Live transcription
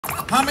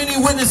How many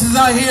witnesses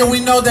out here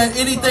we know that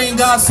anything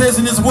God says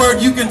in His Word,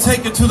 you can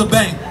take it to the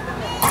bank?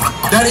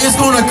 That it's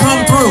going to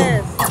come through.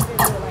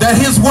 That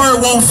His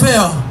Word won't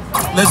fail.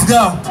 Let's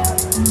go.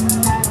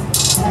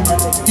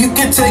 You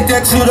can take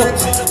that to the...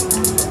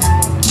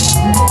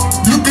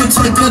 You can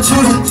take that to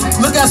the...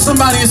 Look at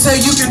somebody and say,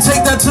 you can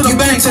take that to the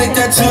bank. Take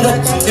that to the...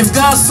 If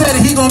God said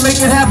it, He gonna make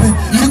it happen.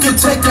 You can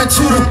take that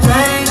to the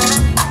bank.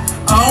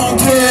 I don't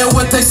care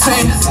what they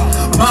say.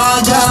 My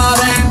God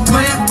ain't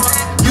playing.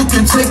 You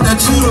can take that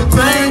to the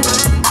bank.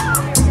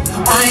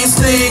 I ain't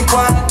staying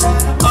quiet.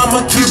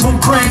 I'ma keep on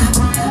praying.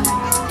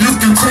 You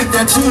can take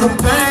that to the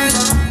bank.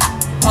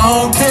 I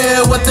don't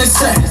care what they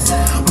say.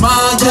 My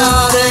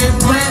God ain't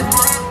playing.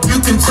 You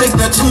can take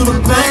that to the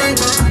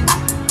bank.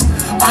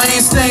 I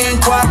ain't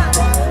staying quiet.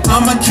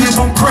 I'ma keep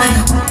on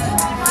praying.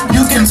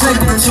 You can take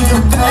that to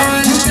the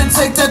bank. You can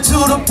take that to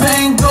the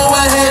bank. Go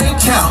ahead and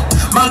count.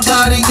 My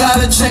God, He got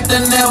a check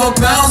that never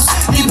bounce.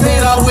 He paid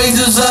our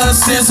wages of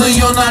sin, so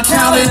you're not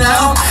counting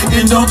out.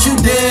 And don't you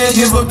dare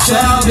give up,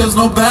 child. There's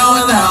no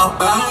bowing out.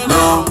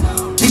 No.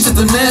 He took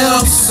the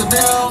nails.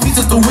 He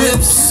took the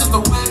whips.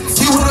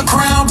 He with a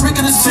crown,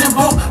 pricking it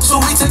simple. So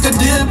we take a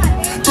dip.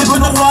 Dip in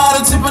the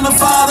water, tipping the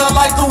Father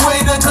like the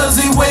waiter, cause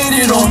He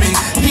waited on me.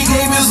 He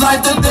gave His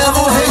life, the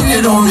devil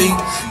hated on me.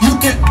 You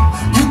can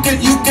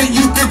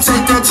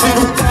take that to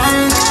the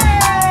bank.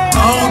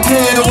 I don't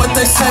care what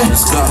they say.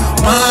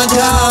 My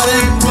God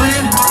ain't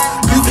playing.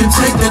 You can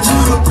take that to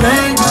the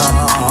bank.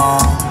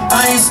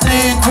 I ain't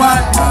staying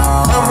quiet.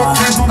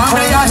 How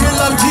many out here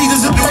love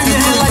Jesus and pray your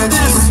hand like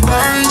this?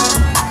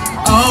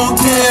 I don't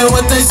care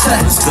what they say.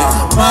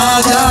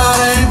 My God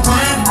ain't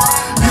playing.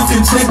 You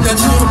can take that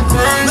to the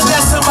bank. Look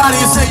at somebody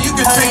and say, you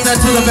can take that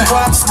to the bank.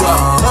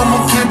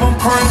 I'ma keep on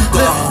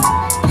praying.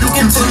 You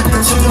can take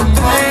that to the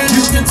bank.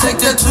 You can take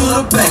that to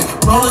the bank.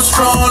 Rolling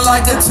strong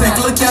like a tank.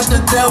 Look at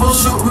the devil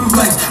shooting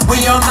blanks.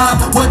 We are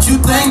not what you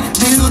think.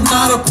 This is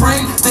not a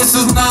prank. This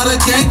is not a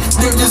game.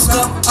 Pick this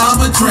up,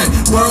 I'ma drink.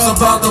 We're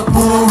about to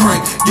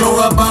boomerang.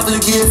 You're about to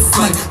get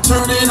flanked.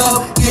 Turn it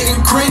up,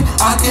 getting crank.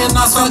 I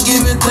cannot start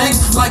giving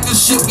thanks. Like a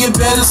ship, get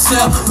better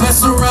sail.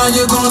 Mess around,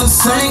 you're gonna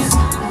sink.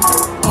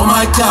 Oh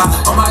my God,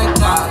 oh my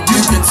God.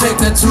 You can take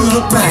that to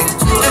the bank.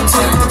 You can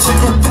take that to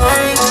the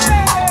bank.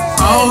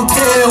 I don't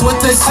care what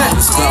they say.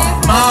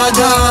 My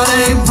God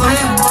ain't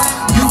playing.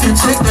 You can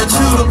take that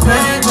to the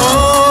bank.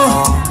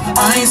 Oh,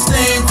 I ain't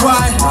staying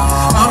quiet.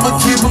 I'ma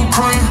keep on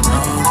praying.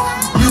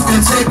 You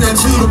can take that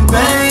to the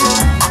bank.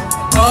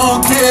 I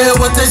don't care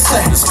what they say.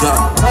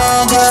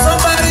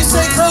 Somebody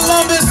say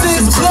Columbus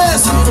is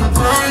blessed.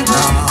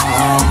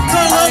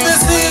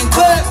 Columbus is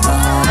blessed.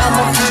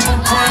 I'ma keep on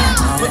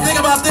praying. But think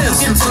about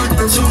this. You can take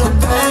that to the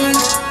bank.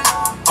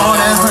 All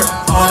that hurt,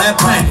 all that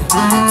pain.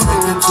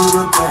 Take it to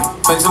the bank.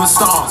 Facing the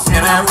storms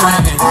and that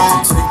rain.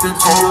 Take it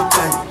to the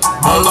bank.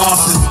 My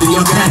losses be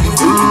your gain.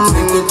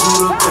 Take it to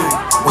the bank.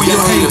 When your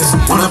haters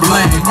wanna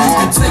blame, you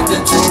can take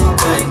that to the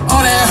bank.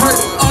 All that hurt,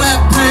 all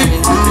that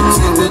pain. You can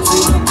take that to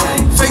the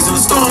bank. Facing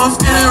the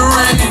storms and that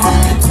rain. You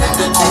can take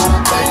that to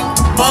the bank.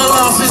 My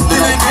losses be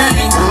your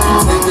gain.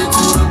 Take it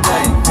to the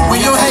bank.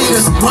 When your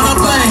haters wanna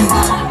blame,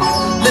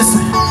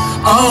 listen.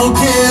 I don't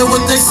care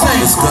what they say.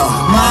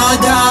 My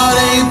God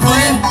ain't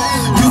playing.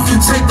 You can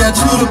take that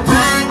to the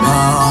bank.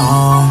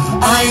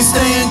 I ain't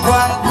staying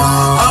quiet.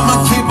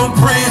 I'ma keep on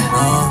praying.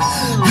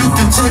 You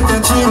can take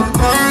that to the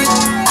bank.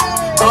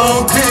 I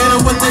don't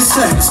care what they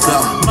say.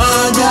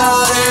 My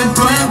God ain't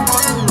playing.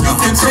 You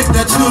can take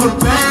that to the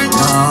bank.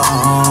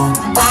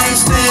 I ain't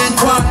staying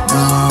quiet.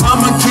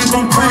 I'ma keep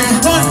on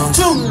praying. 1,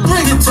 2,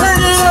 3, turn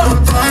it up.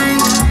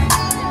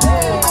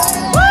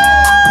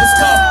 Let's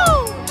go.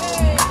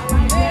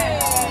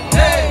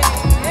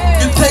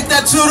 Take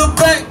that to the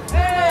bank.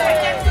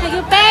 To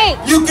the bank.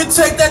 You can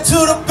take that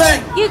to the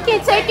bank. You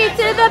can take it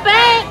to the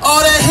bank.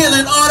 All that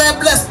healing, all that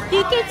blessing.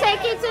 You can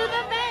take it to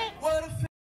the bank.